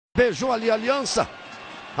Beijou ali a aliança.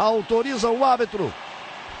 Autoriza o árbitro.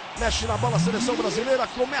 Mexe na bola a seleção brasileira.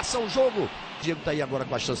 Começa o jogo. Diego tá aí agora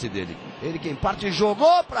com a chance dele. Ele quem parte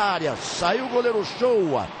jogou para a área. Saiu o goleiro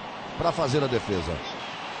Shoa para fazer a defesa.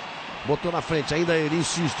 Botou na frente, ainda ele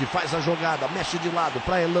insiste, faz a jogada, mexe de lado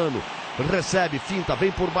para Elano. Recebe, finta,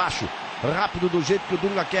 vem por baixo. Rápido do jeito que o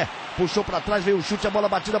Dunga quer. Puxou para trás, veio o chute, a bola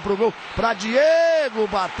batida pro gol. Para Diego,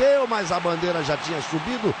 bateu, mas a bandeira já tinha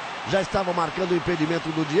subido. Já estava marcando o impedimento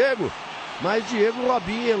do Diego. Mas Diego,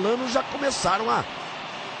 Robinho e Elano já começaram a...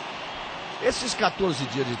 Esses 14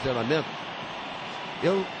 dias de treinamento,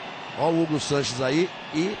 ó o Hugo Sanches aí,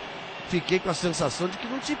 e fiquei com a sensação de que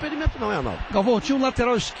não tinha impedimento não, Arnaldo. Galvão, tinha um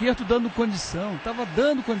lateral esquerdo dando condição, estava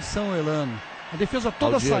dando condição ao Elano. A defesa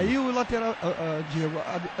toda saiu e o lateral, Diego,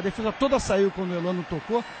 a defesa toda saiu quando o Elano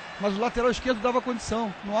tocou, mas o lateral esquerdo dava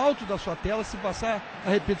condição. No alto da sua tela, se passar a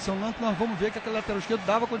repetição lenta, nós vamos ver que aquele lateral esquerdo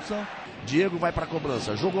dava condição. Diego vai para a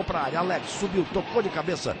cobrança, jogou para a área, Alex subiu, tocou de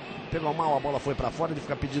cabeça, pegou mal, a bola foi para fora, ele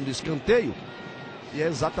fica pedindo escanteio. E é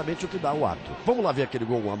exatamente o que dá o ato. Vamos lá ver aquele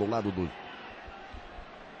gol anulado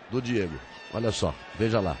do Diego. Olha só,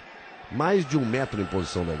 veja lá. Mais de 1 metro em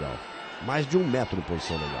posição legal. Mais de 1 metro em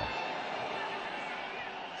posição legal.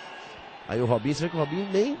 Aí o Robinho, você vê que o Robinho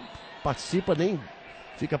nem participa, nem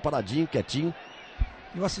fica paradinho, quietinho.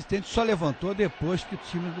 E o assistente só levantou depois que o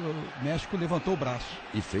time do México levantou o braço.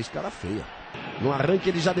 E fez cara feia. No arranque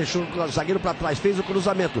ele já deixou o zagueiro para trás, fez o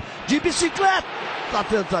cruzamento. De bicicleta, a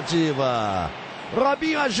tentativa.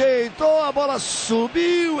 Robinho ajeitou, a bola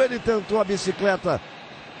subiu, ele tentou a bicicleta.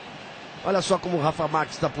 Olha só como o Rafa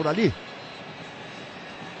Marques está por ali.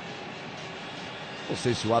 Não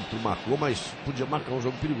sei se o árbitro marcou, mas podia marcar um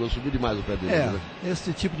jogo perigoso, subiu demais o pé dele. É, né?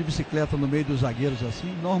 Esse tipo de bicicleta no meio dos zagueiros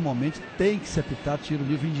assim, normalmente tem que se apitar tiro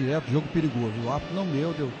livre indireto, jogo perigoso. O árbitro não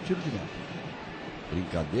deu tiro de meta.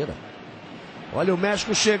 Brincadeira. Olha o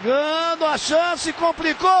México chegando, a chance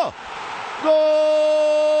complicou.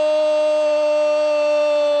 Gol!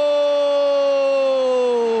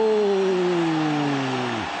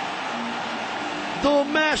 Do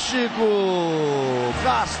México,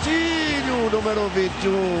 Castilho, número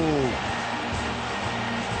 21.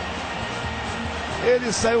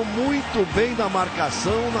 Ele saiu muito bem da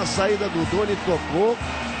marcação, na saída do Doni tocou.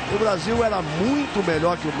 O Brasil era muito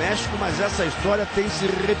melhor que o México, mas essa história tem se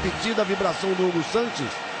repetido, a vibração do Hugo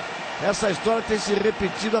Sanches. Essa história tem se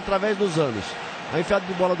repetido através dos anos. A enfiada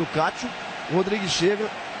de bola do Cátio, o Rodrigues chega,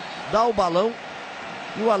 dá o balão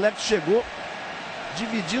e o Alex chegou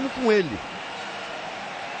dividindo com ele.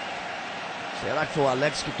 Será que foi o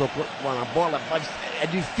Alex que tocou na bola? É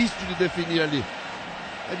difícil de definir ali.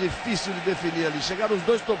 É difícil de definir ali. Chegaram os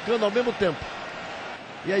dois tocando ao mesmo tempo.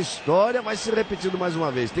 E a história vai se repetindo mais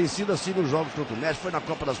uma vez. Tem sido assim nos jogos contra o México. Foi na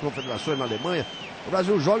Copa das Confederações na Alemanha. O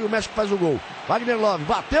Brasil joga e o México faz o gol. Wagner Love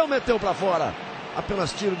bateu, meteu para fora.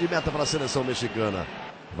 Apenas tiro de meta para a seleção mexicana.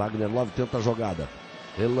 Wagner Love tenta a jogada.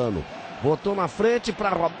 Elano botou na frente para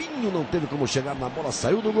Robinho. Não teve como chegar na bola.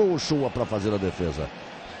 Saiu do gol o Shoa para fazer a defesa.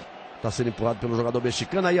 Está sendo empurrado pelo jogador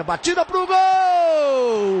mexicano. Aí a batida para o gol!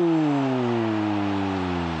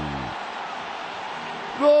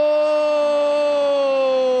 Gol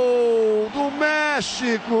do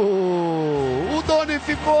México! O Doni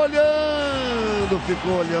ficou olhando,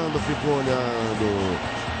 ficou olhando.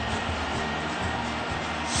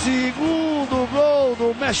 Segundo gol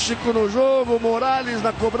do México no jogo. Morales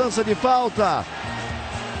na cobrança de falta.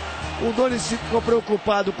 O Doni ficou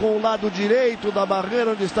preocupado com o lado direito da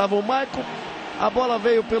barreira onde estava o Maicon. A bola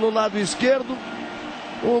veio pelo lado esquerdo.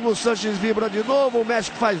 O Hugo Sanches vibra de novo. O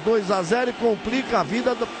México faz 2-0 e complica a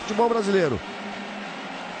vida do futebol brasileiro.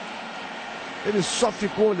 Ele só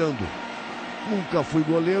ficou olhando. Nunca fui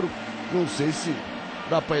goleiro. Não sei se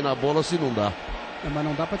dá para ir na bola ou se não dá. Mas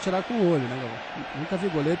não dá para tirar com o olho, né, galera? Nunca vi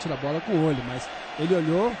goleiro tirar bola com o olho, mas ele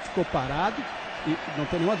olhou, ficou parado. E não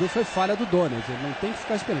tem nenhuma dúvida, foi falha do Doni. Ele não tem que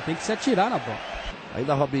ficar esperando, tem que se atirar na bola.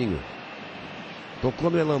 Ainda Robinho. Tocou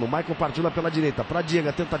no Elano. Michael partiu lá pela direita. Para Diego,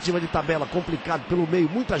 a tentativa de tabela. Complicado pelo meio.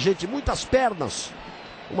 Muita gente, muitas pernas.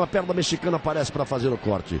 Uma perna mexicana aparece para fazer o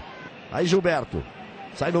corte. Aí Gilberto.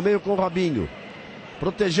 Sai no meio com o Robinho.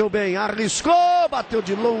 Protegeu bem. Arriscou. Bateu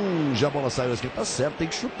de longe. A bola saiu assim. Tá certo, tem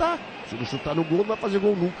que chutar. Se não chutar no gol, não vai fazer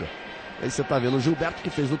gol nunca. Aí você tá vendo o Gilberto que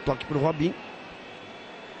fez o toque pro Robinho.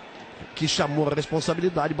 Que chamou a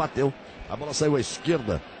responsabilidade, bateu. A bola saiu à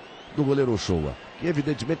esquerda do goleiro Shoa, que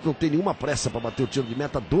evidentemente não tem nenhuma pressa para bater o tiro de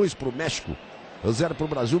meta. 2 para o México, 0 para o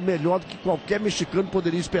Brasil, melhor do que qualquer mexicano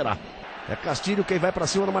poderia esperar. É Castilho quem vai para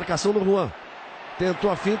cima na marcação do Juan.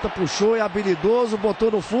 Tentou a finta, puxou, é habilidoso,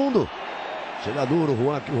 botou no fundo. Chega duro o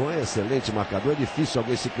Juan, que o Juan é excelente marcador, é difícil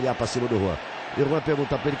alguém se criar para cima do Juan. E o Juan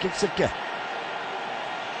pergunta para ele: o que você quer?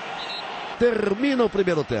 termina o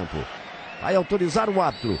primeiro tempo. Aí autorizar o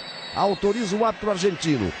árbitro. Autoriza o árbitro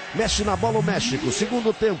argentino. Mexe na bola o México.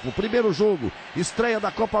 Segundo tempo, primeiro jogo. Estreia da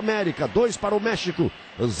Copa América. 2 para o México,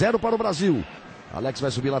 0 para o Brasil. Alex vai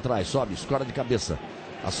subir lá atrás. Sobe, escora de cabeça.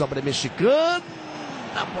 A sobra é mexicana.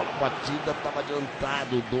 A bola batida, estava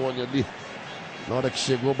adiantado o Doni ali. Na hora que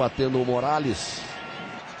chegou batendo o Morales.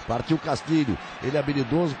 Partiu Castilho. Ele é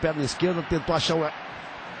habilidoso, perna esquerda. Tentou achar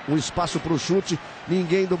um espaço para o chute.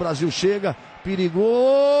 Ninguém do Brasil chega.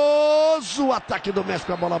 Perigoso o ataque do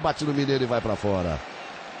México. A bola bate no Mineiro e vai para fora.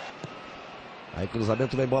 Aí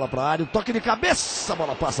cruzamento, vem bola para a área. Toque de cabeça. A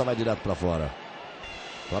bola passa, vai direto para fora.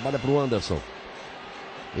 Trabalha para o Anderson.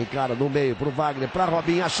 Encara no meio pro Wagner, pra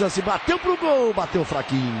Robinho, a chance, bateu pro gol, bateu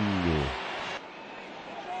fraquinho.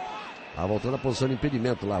 Voltando a posição de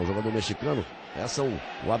impedimento lá, o jogador mexicano. Essa o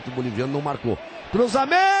árbitro boliviano não marcou.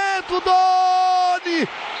 Cruzamento, Doni!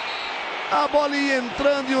 A bolinha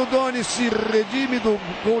entrando e o Doni se redime do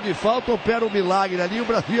gol de falta, opera o milagre ali. O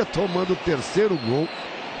Brasil ia tomando o terceiro gol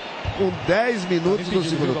com 10 minutos do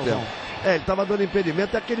segundo tempo. Ele estava dando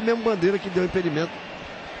impedimento, é aquele mesmo bandeira que deu impedimento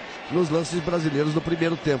nos lances brasileiros do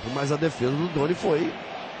primeiro tempo, mas a defesa do Doni foi,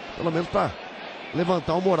 pelo menos para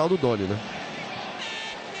levantar o moral do Doni, né?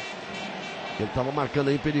 Ele estava marcando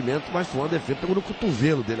aí impedimento, mas foi uma defesa, pegou no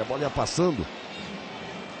cotovelo dele, a bola ia passando.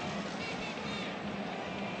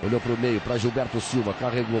 Olhou para o meio, para Gilberto Silva,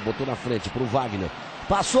 carregou, botou na frente para o Wagner.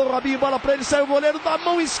 Passou o Robinho, bola para ele, saiu o goleiro da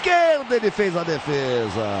mão esquerda, ele fez a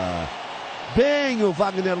defesa. Bem, o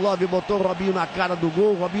Wagner Love botou o Robinho na cara do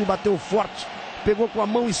gol, o Robinho bateu forte. Pegou com a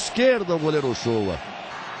mão esquerda o goleiro Ochoa.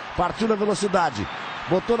 Partiu na velocidade.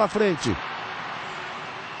 Botou na frente.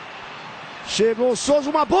 Chegou o Souza,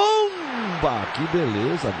 uma bomba! Que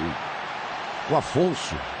beleza, amigo. O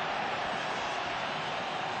Afonso.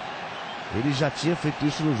 Ele já tinha feito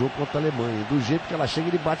isso no jogo contra a Alemanha. Do jeito que ela chega,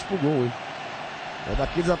 ele bate pro gol, hein? É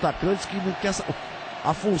daqueles atacantes que não quer...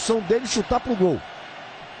 A função dele é chutar pro gol.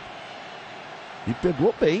 E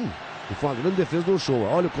pegou bem. E foi uma grande defesa do Ochoa.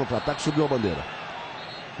 Olha o contra-ataque, subiu a bandeira.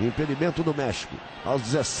 Impedimento do México. Aos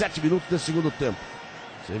 17 minutos do segundo tempo.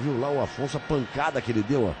 Você viu lá o Afonso, a pancada que ele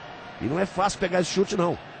deu, ó. E não é fácil pegar esse chute,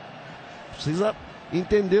 não. Precisa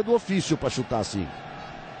entender do ofício para chutar assim.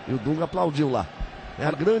 E o Dunga aplaudiu lá. É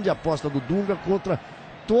a grande aposta do Dunga contra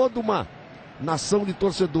toda uma nação de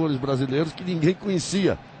torcedores brasileiros que ninguém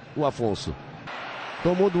conhecia o Afonso.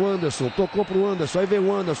 Tomou do Anderson, tocou pro Anderson, aí veio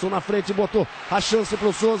o Anderson na frente, botou a chance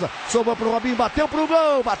pro Souza, sobrou pro Robinho, bateu pro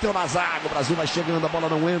gol, bateu na zaga, o Brasil vai chegando, a bola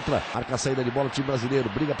não entra, marca a saída de bola, o time brasileiro,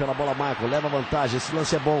 briga pela bola, Michael, leva vantagem, esse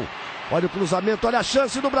lance é bom, olha o cruzamento, olha a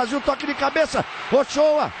chance do Brasil, toque de cabeça,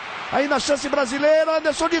 Ochoa, aí na chance brasileira,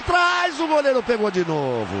 Anderson de trás, o goleiro pegou de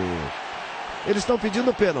novo, eles estão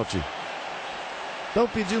pedindo pênalti,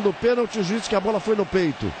 o juiz que a bola foi no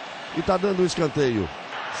peito, e tá dando um escanteio.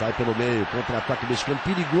 Sai pelo meio, contra-ataque mexicano,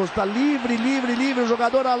 perigoso, tá livre, o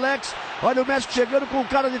jogador Alex, olha o México chegando com o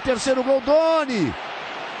cara de terceiro gol, Doni.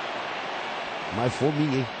 Mas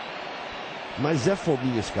fominha, hein? Mas é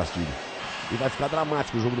fominha esse Castilho. E vai ficar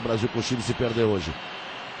dramático o jogo do Brasil com o Chile se perder hoje.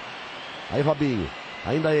 Aí Robinho,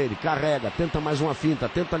 ainda ele, carrega, tenta mais uma finta,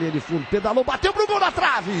 tenta a linha de fundo, pedalou, bateu pro gol na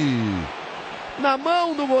trave. Na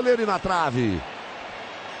mão do goleiro e na trave.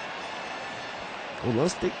 O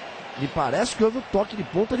lance tem... Me parece que houve um toque de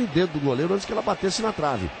ponta de dedo do goleiro antes que ela batesse na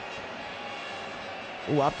trave.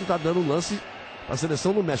 O árbitro está dando um lance para a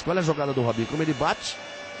seleção do México. Olha a jogada do Robinho, como ele bate.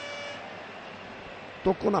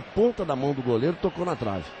 Tocou na ponta da mão do goleiro, tocou na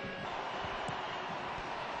trave.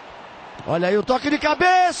 Olha aí o toque de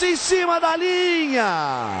cabeça em cima da linha.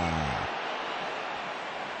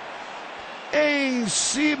 Em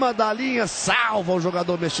cima da linha, salva o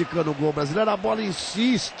jogador mexicano, o gol brasileiro. A bola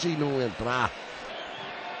insiste em não entrar.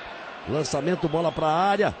 Lançamento, bola para a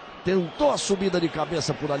área. Tentou a subida de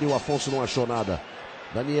cabeça por ali, o Afonso não achou nada.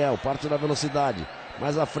 Daniel, parte da velocidade.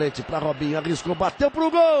 Mais à frente para Robinho, arriscou, bateu pro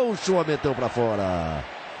gol. Chua meteu para fora.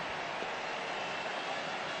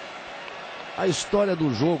 A história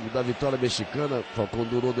do jogo da vitória mexicana, Falcão,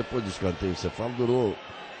 durou depois do escanteio, você fala, durou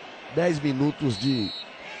 10 minutos de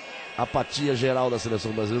apatia geral da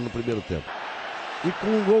seleção brasileira no primeiro tempo. E com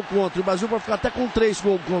um gol contra. O Brasil vai ficar até com 3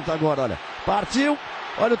 gols contra agora, olha. Partiu.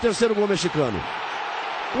 Olha o terceiro gol mexicano.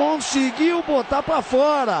 Conseguiu botar pra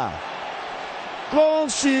fora.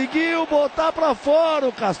 Conseguiu botar pra fora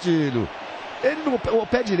o Castilho. Ele o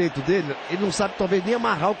pé direito dele, ele não sabe talvez nem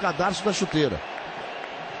amarrar o cadarço da chuteira.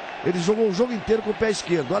 Ele jogou o jogo inteiro com o pé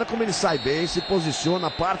esquerdo. Olha como ele sai bem, se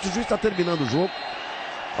posiciona, parte. O juiz está terminando o jogo.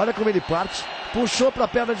 Olha como ele parte. Puxou pra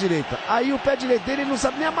perna direita. Aí o pé direito dele, ele não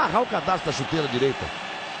sabe nem amarrar o cadarço da chuteira direita.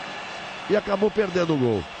 E acabou perdendo o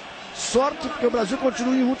gol. Sorte porque o Brasil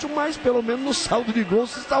continua em último, mas pelo menos no saldo de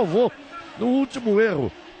gols se salvou no último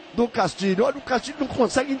erro do Castilho. Olha, o Castilho não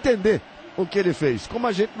consegue entender o que ele fez. Como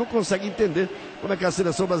a gente não consegue entender como é que a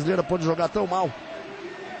seleção brasileira pode jogar tão mal,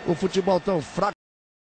 o futebol tão fraco.